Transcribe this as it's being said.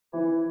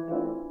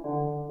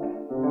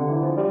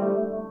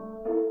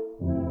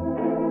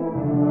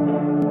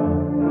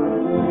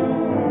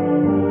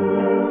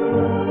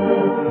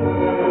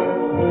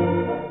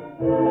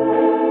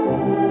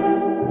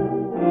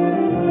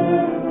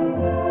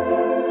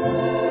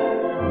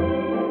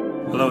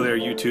Hello there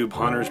YouTube,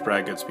 Honors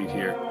Brad Goodspeed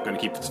here. I'm going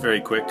to keep this very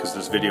quick because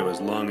this video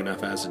is long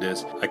enough as it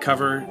is. I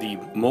cover the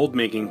mold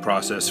making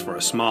process for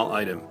a small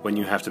item when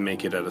you have to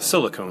make it out of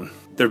silicone.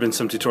 There have been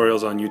some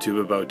tutorials on YouTube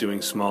about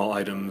doing small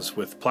items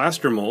with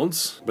plaster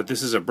molds, but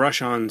this is a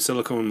brush-on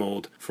silicone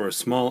mold for a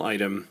small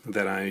item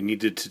that I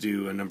needed to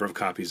do a number of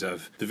copies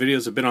of. The video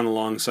is a bit on the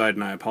long side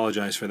and I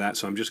apologize for that,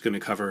 so I'm just going to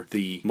cover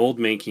the mold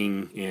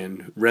making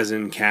and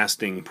resin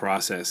casting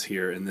process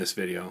here in this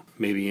video.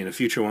 Maybe in a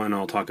future one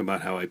I'll talk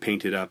about how I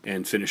painted up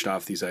and finished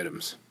off these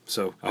items.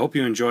 So I hope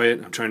you enjoy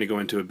it. I'm trying to go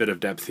into a bit of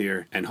depth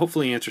here and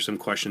hopefully answer some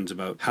questions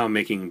about how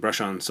making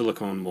brush-on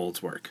silicone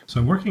molds work. So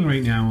I'm working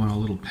right now on a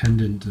little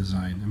pendant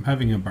design. I'm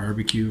having a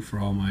barbecue for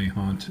all my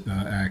haunt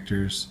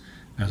actors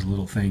as a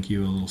little thank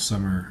you, a little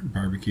summer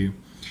barbecue.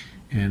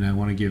 And I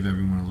want to give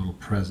everyone a little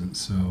present,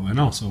 so, and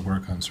also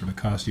work on sort of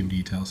costume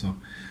detail. So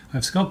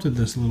I've sculpted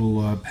this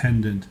little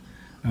pendant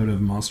out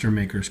of Monster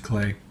Maker's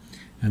clay.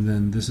 And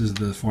then this is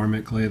the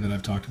format clay that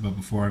I've talked about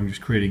before. I'm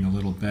just creating a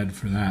little bed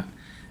for that.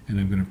 And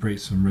I'm going to put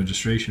some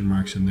registration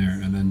marks in there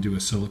and then do a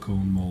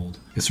silicone mold.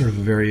 It's sort of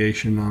a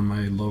variation on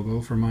my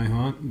logo for my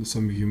haunt that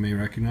some of you may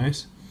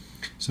recognize.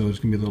 So it's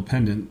going to be a little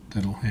pendant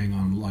that'll hang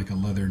on like a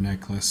leather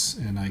necklace,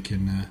 and I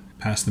can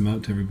pass them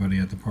out to everybody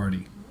at the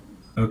party.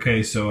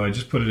 Okay, so I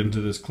just put it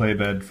into this clay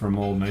bed for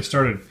mold, and I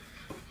started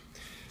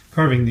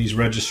carving these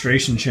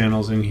registration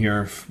channels in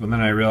here, but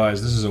then I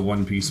realized this is a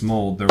one-piece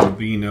mold. There will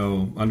be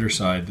no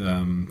underside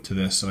to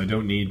this, so I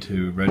don't need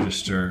to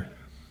register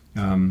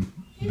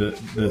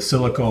the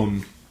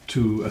silicone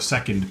to a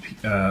second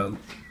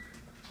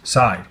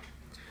side.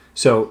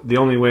 So the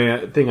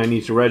only thing I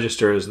need to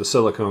register is the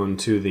silicone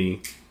to the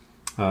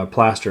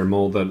plaster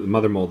mold, the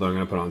mother mold that I'm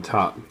going to put on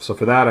top. So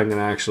for that I'm going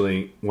to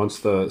actually, once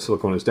the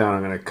silicone is down,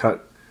 I'm going to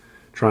cut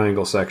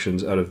triangle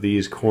sections out of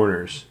these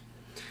corners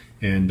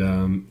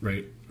and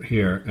right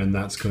here, and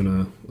that's going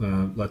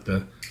to let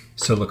the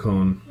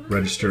silicone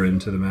register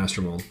into the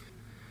master mold.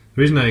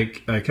 The reason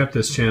I kept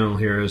this channel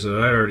here is that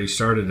I already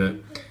started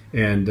it,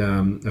 and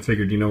I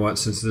figured, you know what,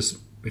 since this,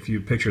 if you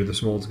picture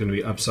this mold is going to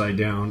be upside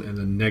down and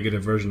the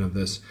negative version of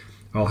this,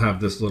 I'll have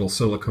this little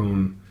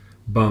silicone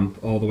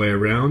bump all the way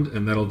around,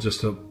 and that'll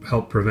just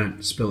help prevent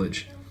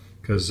spillage,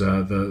 because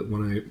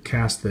when I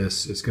cast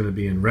this, it's going to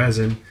be in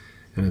resin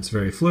and it's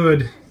very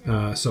fluid,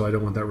 so I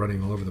don't want that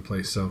running all over the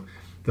place. So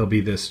there'll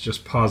be this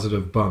just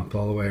positive bump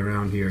all the way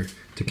around here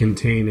to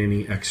contain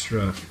any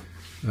extra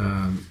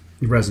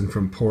resin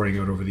from pouring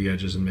out over the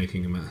edges and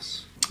making a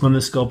mess. On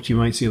this sculpt you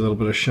might see a little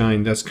bit of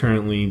shine. That's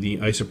currently the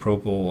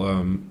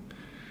isopropyl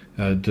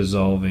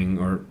dissolving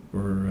or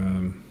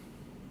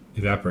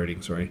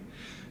evaporating, sorry.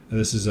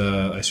 This is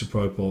a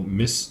isopropyl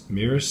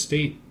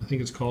myristate, I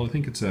think it's called. I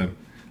think it's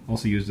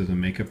also used as a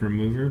makeup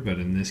remover, but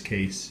in this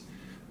case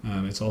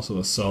it's also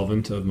a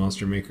solvent of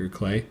Monster Maker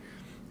clay.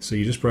 So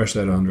you just brush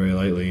that on very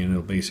lightly and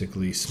it'll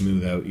basically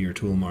smooth out your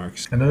tool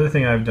marks. Another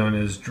thing I've done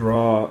is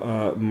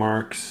draw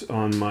marks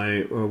on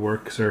my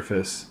work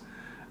surface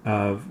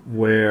of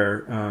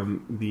where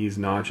these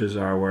notches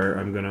are, where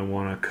I'm going to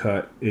want to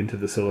cut into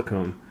the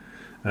silicone.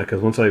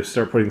 Because once I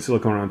start putting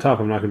silicone on top,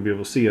 I'm not going to be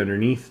able to see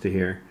underneath to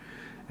here.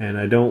 And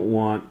I don't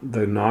want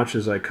the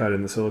notches I cut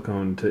in the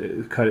silicone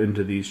to cut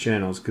into these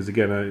channels, because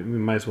again, I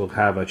might as well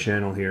have a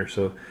channel here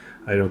so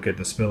I don't get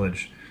the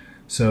spillage.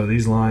 So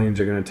these lines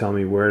are going to tell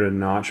me where to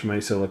notch my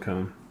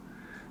silicone,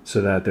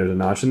 so that there's a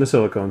notch in the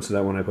silicone, so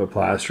that when I put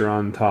plaster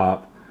on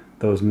top,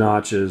 those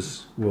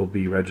notches will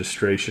be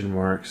registration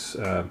marks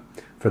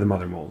for the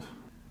mother mold.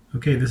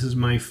 Okay, this is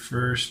my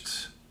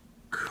first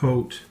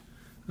coat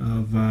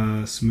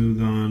of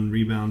Smooth On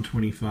Rebound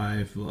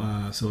 25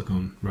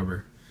 silicone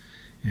rubber.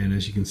 And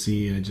as you can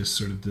see, I just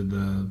sort of did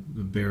the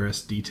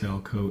barest detail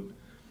coat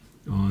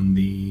on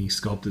the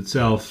sculpt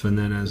itself, and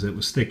then as it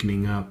was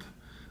thickening up,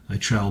 I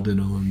troweled it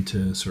on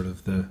to sort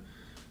of the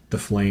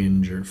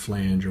flange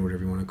or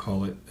whatever you want to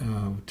call it,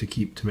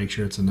 to make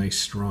sure it's a nice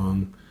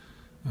strong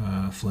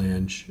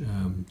flange.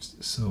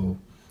 So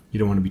you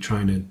don't want to be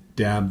trying to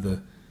dab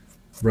the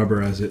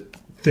rubber as it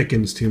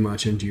thickens too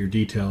much into your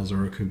details,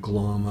 or it could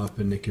glom up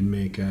and it can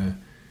make an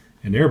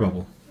air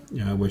bubble,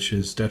 which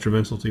is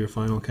detrimental to your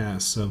final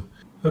cast. So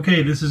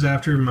okay, this is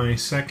after my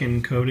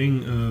second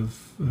coating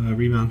of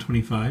Rebound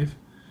 25.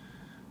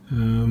 I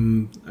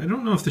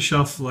don't know if the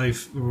shelf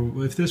life,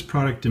 or if this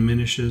product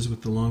diminishes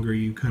with the longer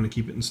you kind of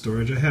keep it in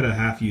storage. I had a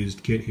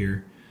half-used kit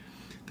here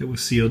that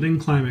was sealed in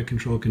climate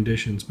control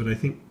conditions, but I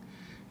think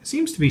it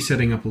seems to be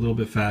setting up a little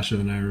bit faster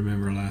than I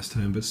remember last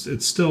time, but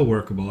it's still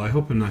workable. I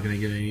hope I'm not going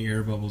to get any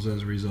air bubbles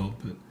as a result,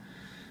 but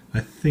I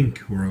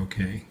think we're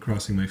okay,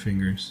 crossing my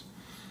fingers.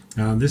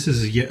 This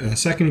is a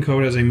second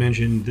coat, as I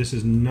mentioned. This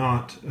is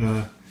not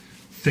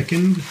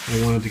thickened.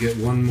 I wanted to get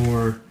one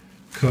more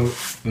coat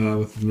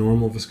with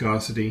normal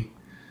viscosity,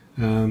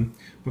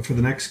 but for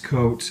the next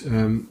coat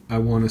I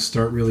want to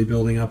start really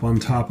building up on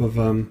top of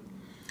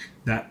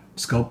that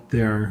sculpt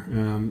there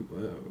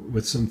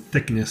with some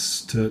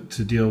thickness to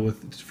deal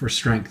with for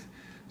strength.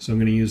 So I'm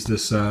going to use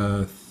this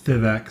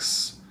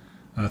Thivex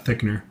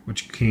thickener,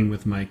 which came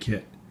with my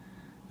kit.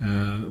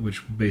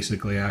 which will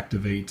basically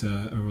activate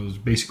or will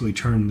basically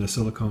turn the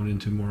silicone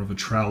into more of a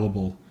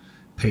trowelable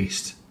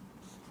paste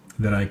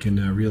that I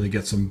can really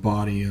get some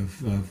body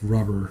of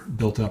rubber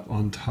built up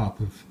on top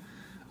of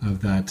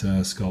that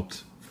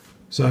sculpt.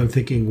 So I'm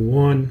thinking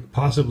 1,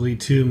 possibly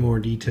 2 more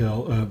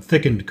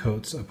thickened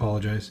coats,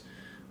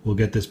 will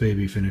get this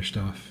baby finished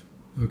off.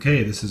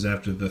 Okay, this is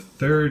after the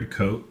 3rd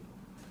coat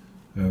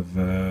of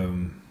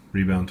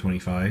Rebound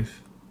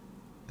 25,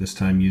 this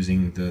time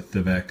using the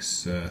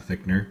Thivex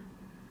thickener.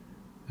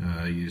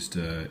 I used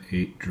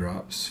 8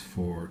 drops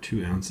for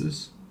 2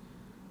 ounces,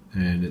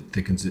 and it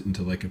thickens it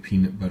into like a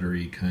peanut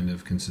buttery kind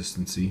of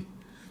consistency.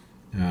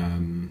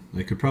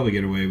 I could probably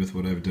get away with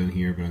what I've done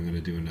here, but I'm going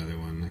to do another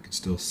one. I can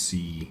still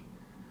see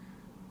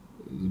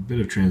a bit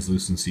of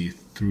translucency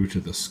through to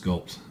the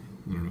sculpt.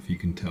 I don't know if you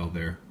can tell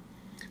there.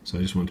 So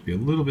I just want it to be a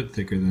little bit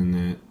thicker than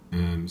that.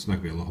 It's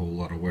not going to be a whole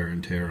lot of wear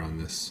and tear on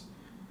this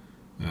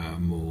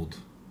mold,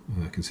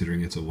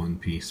 considering it's a one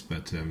piece,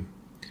 but I'm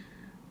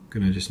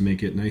going to just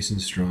make it nice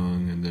and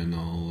strong, and then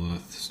I'll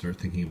start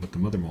thinking about the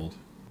mother mold.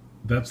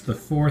 That's the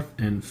 4th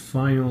and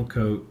final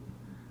coat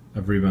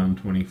of Rebound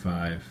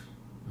 25.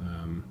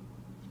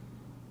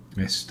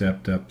 I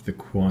stepped up the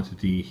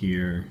quantity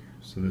here,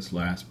 so this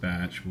last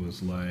batch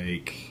was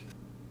like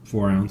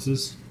 4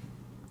 ounces.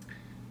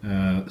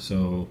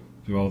 So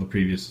through all the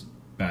previous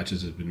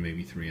batches has been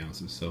maybe 3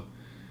 ounces. So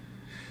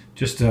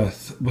just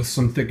with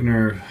some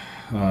thickener,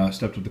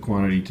 stepped up the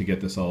quantity to get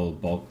this all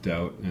bulked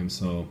out, and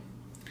so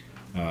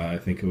I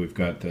think we've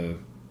got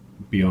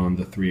beyond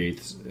the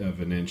 3/8 of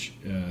an inch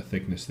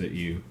thickness that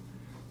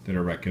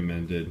are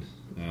recommended.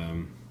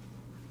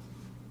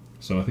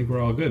 So I think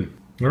we're all good.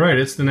 Alright,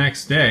 it's the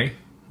next day,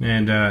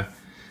 and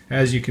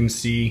as you can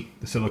see,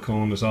 the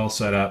silicone is all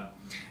set up.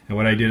 And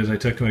what I did is I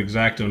took an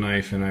X-Acto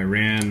knife and I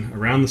ran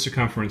around the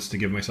circumference to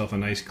give myself a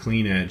nice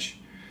clean edge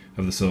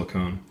of the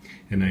silicone,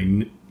 and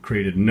I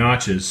created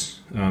notches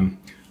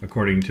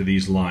according to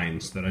these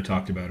lines that I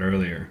talked about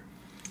earlier,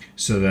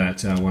 so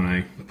that when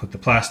I put the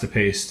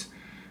plasti-paste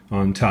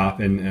on top,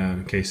 and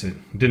in case I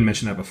didn't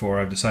mention that before,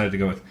 I've decided to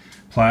go with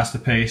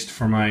plasti-paste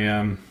for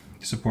my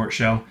support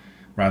shell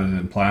rather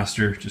than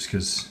plaster, just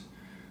because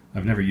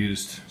I've never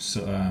used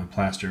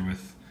plaster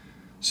with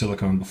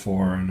silicone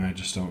before, and I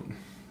just don't.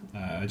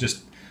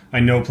 I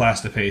know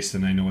plasti-paste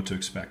and I know what to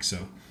expect.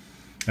 So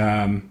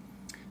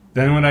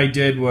then what I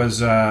did was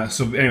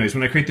so anyways,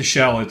 when I create the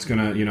shell, it's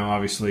gonna,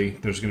 obviously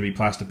there's gonna be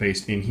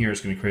plasti-paste in here.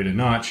 It's gonna create a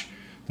notch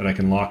that I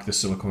can lock the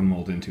silicone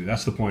mold into.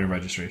 That's the point of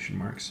registration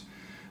marks.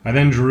 I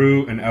then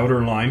drew an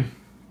outer line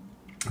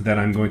that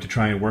I'm going to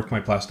try and work my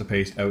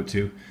plasti-paste out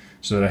to,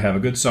 so that I have a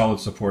good solid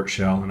support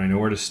shell and I know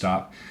where to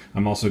stop.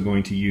 I'm also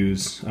going to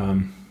use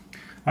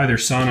either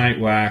saunite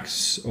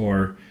wax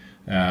or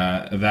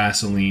a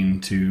Vaseline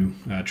to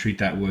treat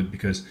that wood,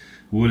 because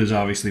wood is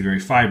obviously very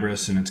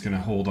fibrous and it's going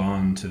to hold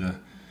on to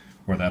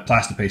or that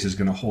plasti-paste is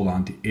going to hold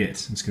on to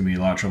it. It's going to be a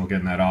lot of trouble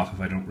getting that off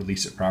if I don't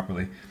release it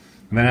properly.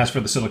 And then as for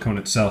the silicone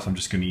itself, I'm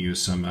just going to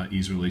use some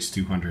Ease Release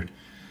 200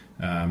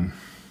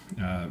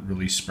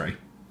 release spray.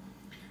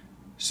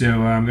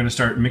 So I'm going to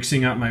start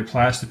mixing up my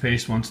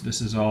plasti-paste once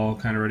this is all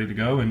kind of ready to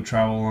go, and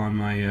trowel on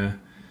my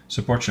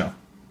support shell.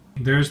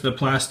 There's the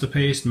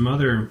plasti-paste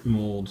mother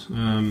mold.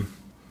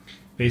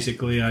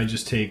 Basically, I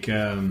just take,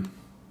 I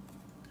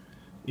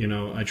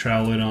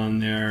trowel it on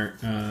there,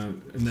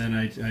 and then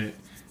I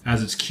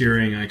as it's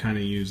curing, I kind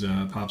of use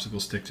a popsicle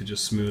stick to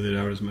just smooth it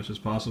out as much as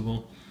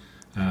possible.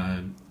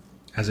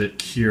 As it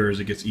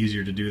cures, it gets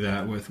easier to do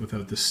that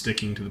without this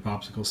sticking to the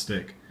popsicle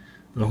stick.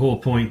 The whole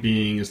point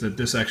being is that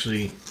this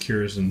actually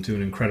cures into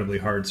an incredibly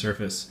hard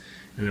surface,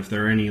 and if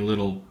there are any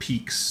little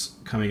peaks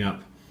coming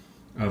up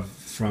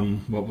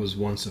from what was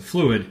once a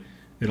fluid,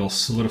 it'll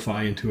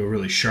solidify into a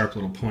really sharp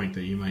little point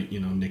that you might,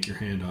 nick your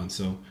hand on.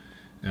 So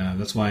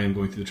that's why I'm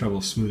going through the trouble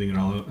of smoothing it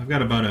all out. I've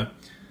got about a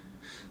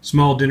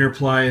small dinner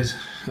plate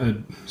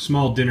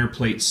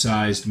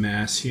sized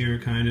mass here,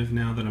 kind of,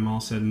 now that I'm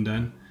all said and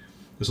done.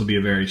 This will be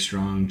a very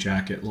strong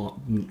jacket,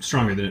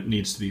 stronger than it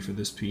needs to be for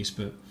this piece,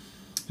 but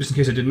just in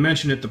case I didn't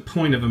mention it, the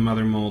point of a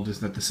mother mold is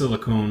that the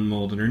silicone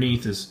mold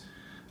underneath is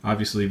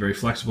obviously very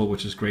flexible,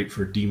 which is great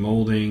for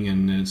demolding,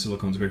 and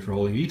silicone is great for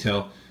holding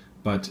detail,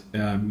 but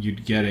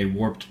you'd get a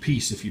warped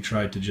piece if you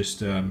tried to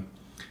just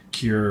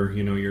cure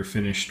your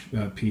finished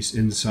piece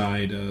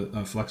inside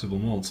a flexible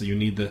mold. So you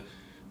need the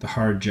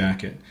hard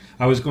jacket.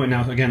 Now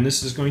again,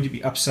 this is going to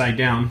be upside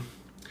down,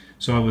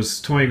 so I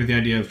was toying with the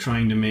idea of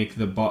trying to make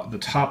the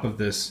top of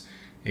this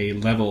a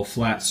level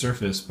flat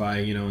surface by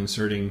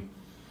inserting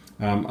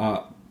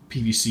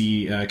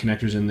PVC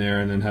connectors in there,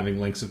 and then having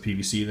lengths of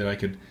PVC that I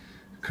could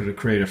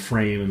create a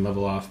frame and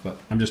level off, but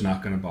I'm just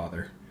not going to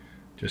bother.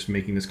 Just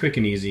making this quick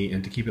and easy,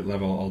 and to keep it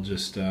level, I'll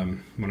just,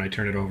 when I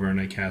turn it over and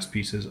I cast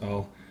pieces,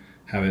 I'll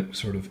have it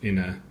sort of in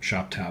a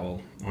shop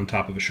towel, on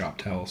top of a shop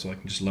towel, so I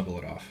can just level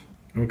it off.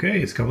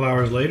 Okay, it's a couple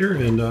hours later,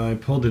 and I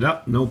pulled it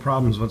up, no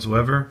problems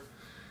whatsoever.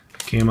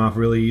 Came off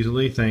really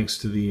easily thanks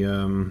to the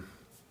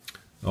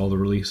all the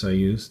release I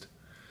used.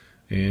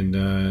 and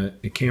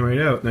it came right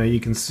out. Now you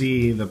can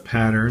see the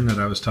pattern that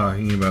I was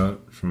talking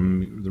about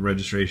from the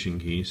registration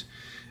keys,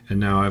 and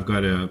now I've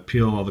got to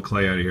peel all the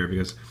clay out of here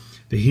because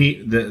the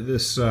heat,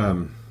 this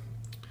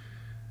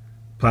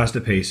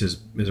plasti-paste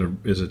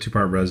is a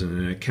two-part resin,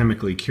 and it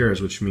chemically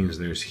cures, which means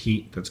there's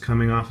heat that's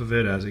coming off of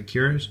it as it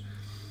cures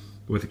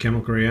with a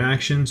chemical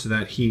reaction, so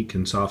that heat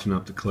can soften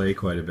up the clay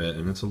quite a bit,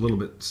 and it's a little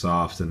bit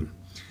soft and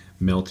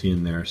melty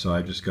in there, so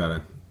I just got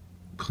to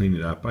clean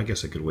it up. I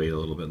guess I could wait a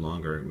little bit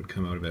longer, it would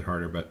come out a bit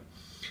harder, but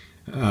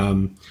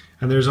and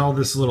there's all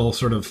this little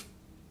sort of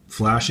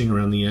flashing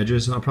around the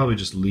edges, and I'll probably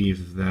just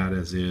leave that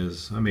as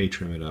is. I may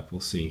trim it up,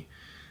 we'll see.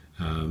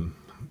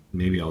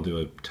 Maybe I'll do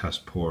a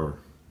test pour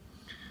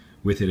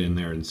with it in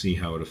there and see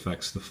how it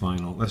affects the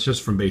final. That's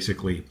just from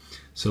basically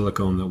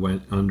silicone that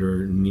went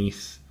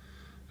underneath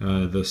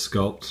the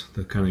sculpt,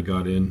 that kind of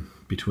got in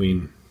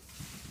between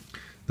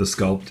the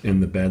sculpt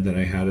and the bed that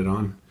I had it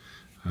on.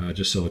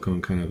 Just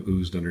silicone kind of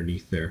oozed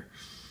underneath there.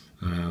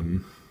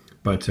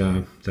 But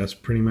that's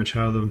pretty much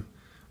how the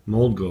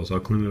mold goes. I'll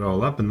clean it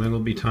all up and then it'll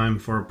be time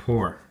for a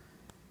pour.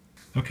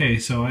 Okay,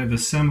 so I've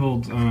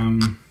assembled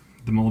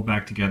the mold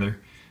back together.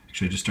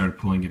 Actually, I just started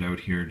pulling it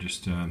out here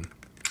just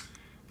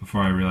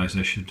before I realized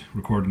I should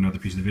record another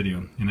piece of the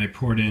video. And I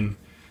poured in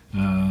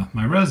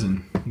my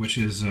resin, which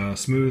is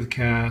Smooth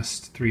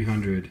Cast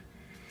 300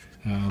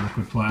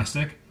 liquid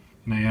plastic.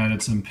 And I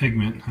added some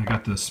pigment. I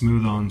got the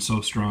Smooth On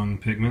So Strong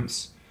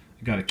pigments.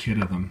 I got a kit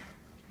of them.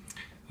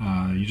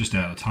 You just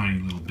add a tiny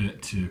little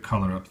bit to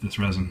color up this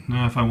resin.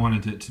 Now if I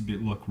wanted it to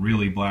look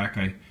really black,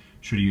 I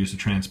should have used a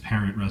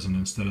transparent resin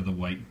instead of the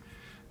white.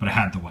 But I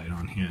had the white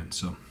on hand,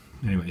 so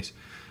anyways.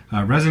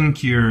 Resin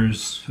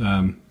cures,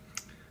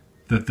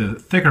 the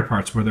thicker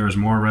parts where there is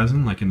more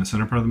resin, like in the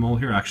center part of the mold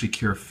here, actually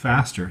cure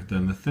faster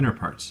than the thinner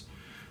parts.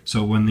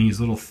 So when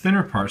these little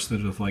thinner parts that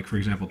have, like for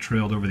example,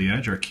 trailed over the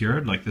edge are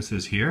cured, like this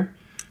is here,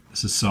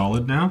 this is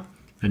solid now,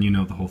 then you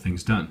know the whole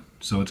thing's done.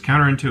 So it's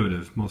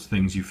counterintuitive. Most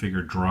things you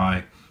figure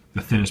dry,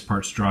 the thinnest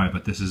part's dry,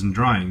 but this isn't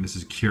drying, this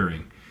is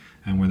curing.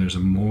 And when there's a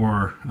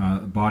more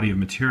body of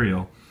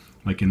material,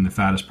 like in the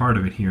fattest part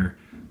of it here,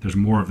 there's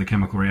more of the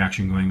chemical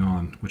reaction going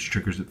on, which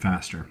triggers it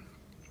faster.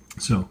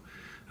 So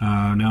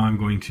now I'm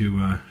going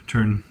to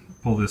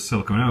pull this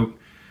silicone out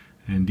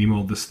and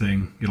demold this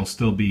thing. It'll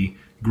still be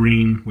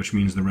green, which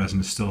means the resin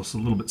is still a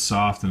little bit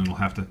soft and it'll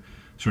have to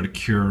sort of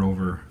cure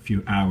over a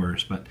few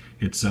hours, but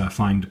it's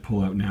fine to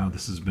pull out now.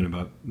 This has been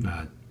about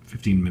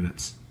 15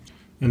 minutes.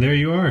 And there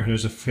you are.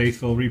 There's a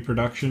faithful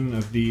reproduction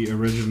of the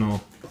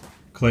original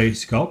clay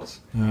sculpt.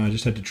 I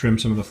just had to trim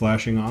some of the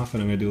flashing off,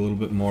 and I'm going to do a little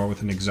bit more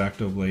with an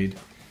X-Acto blade.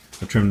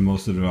 I've trimmed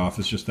most of it off.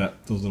 It's just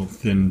that those little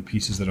thin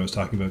pieces that I was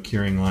talking about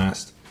curing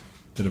last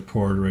that have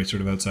poured right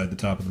sort of outside the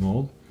top of the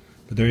mold.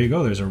 But there you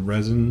go. There's a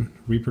resin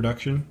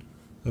reproduction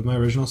of my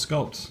original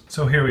sculpts.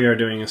 So here we are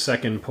doing a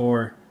second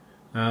pour.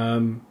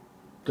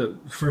 The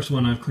first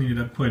one I've cleaned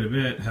it up quite a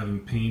bit.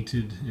 Haven't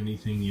painted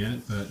anything yet,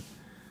 but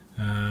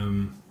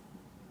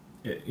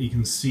you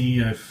can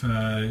see I've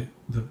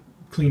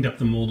cleaned up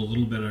the mold a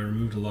little bit. I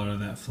removed a lot of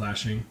that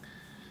flashing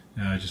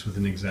just with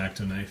an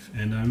X-Acto knife,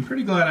 and I'm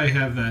pretty glad I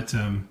have that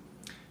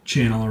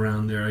channel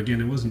around there.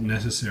 Again, it wasn't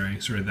necessary,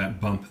 sort of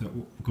that bump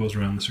that goes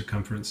around the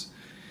circumference.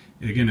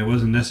 Again, it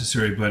wasn't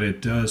necessary, but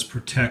it does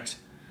protect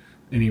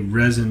any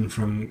resin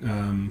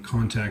from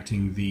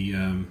contacting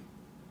the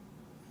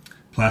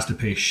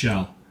plasti-paste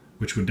shell,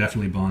 which would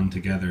definitely bond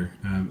together.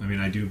 I mean,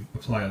 I do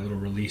apply a little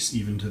release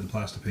even to the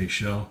plasti-paste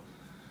shell,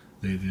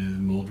 the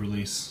mold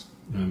release,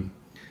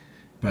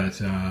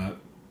 but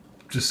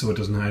just so it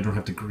doesn't, I don't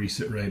have to grease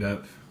it right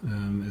up.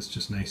 It's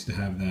just nice to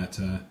have that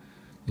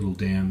little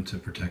dam to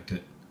protect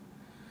it.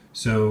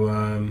 So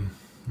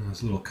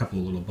there's a couple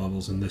of little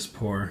bubbles in this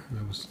pour.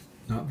 I was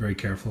not very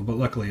careful, but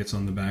luckily it's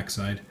on the back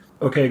side.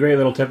 Okay, great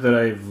little tip that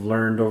I've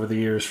learned over the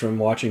years from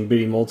watching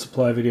Bitty Mold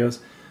Supply videos.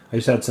 I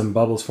just had some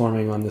bubbles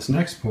forming on this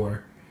next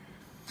pour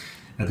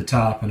at the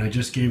top, and I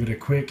just gave it a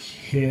quick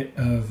hit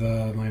of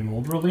my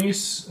mold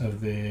release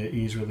of the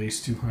Ease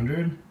Release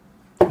 200,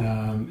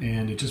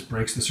 and it just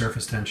breaks the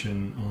surface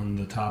tension on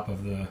the top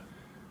of the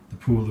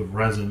pool of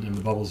resin, and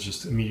the bubbles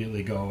just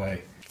immediately go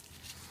away.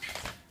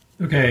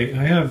 Okay,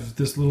 I have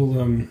this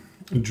little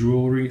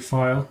jewelry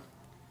file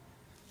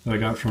that I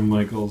got from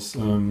Michael's,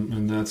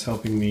 and that's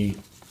helping me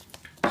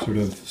sort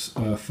of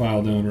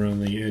file down around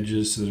the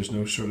edges so there's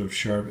no sort of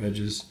sharp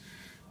edges.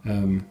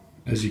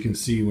 As you can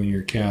see when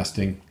you're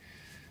casting,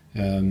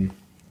 the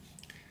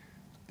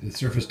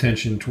surface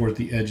tension toward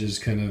the edges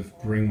kind of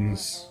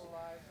brings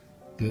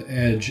the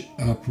edge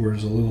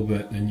upwards a little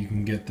bit, and you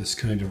can get this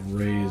kind of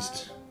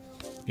raised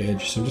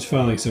edge. So I'm just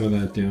filing some of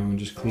that down and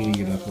just cleaning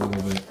it up a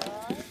little bit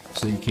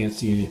so you can't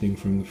see anything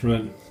from the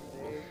front.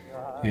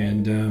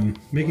 And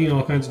making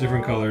all kinds of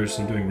different colors.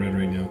 I'm doing red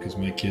right now because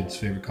my kid's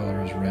favorite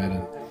color is red,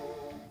 and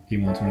he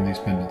wants one of these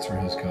pendants for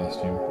his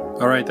costume.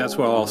 Alright, that's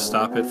where I'll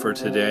stop it for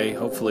today.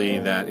 Hopefully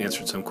that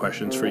answered some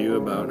questions for you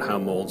about how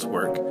molds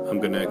work. I'm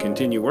going to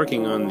continue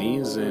working on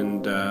these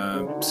and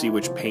see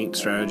which paint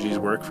strategies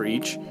work for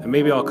each. And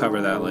maybe I'll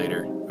cover that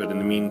later. But in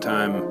the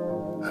meantime,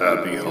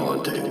 happy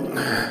haunting.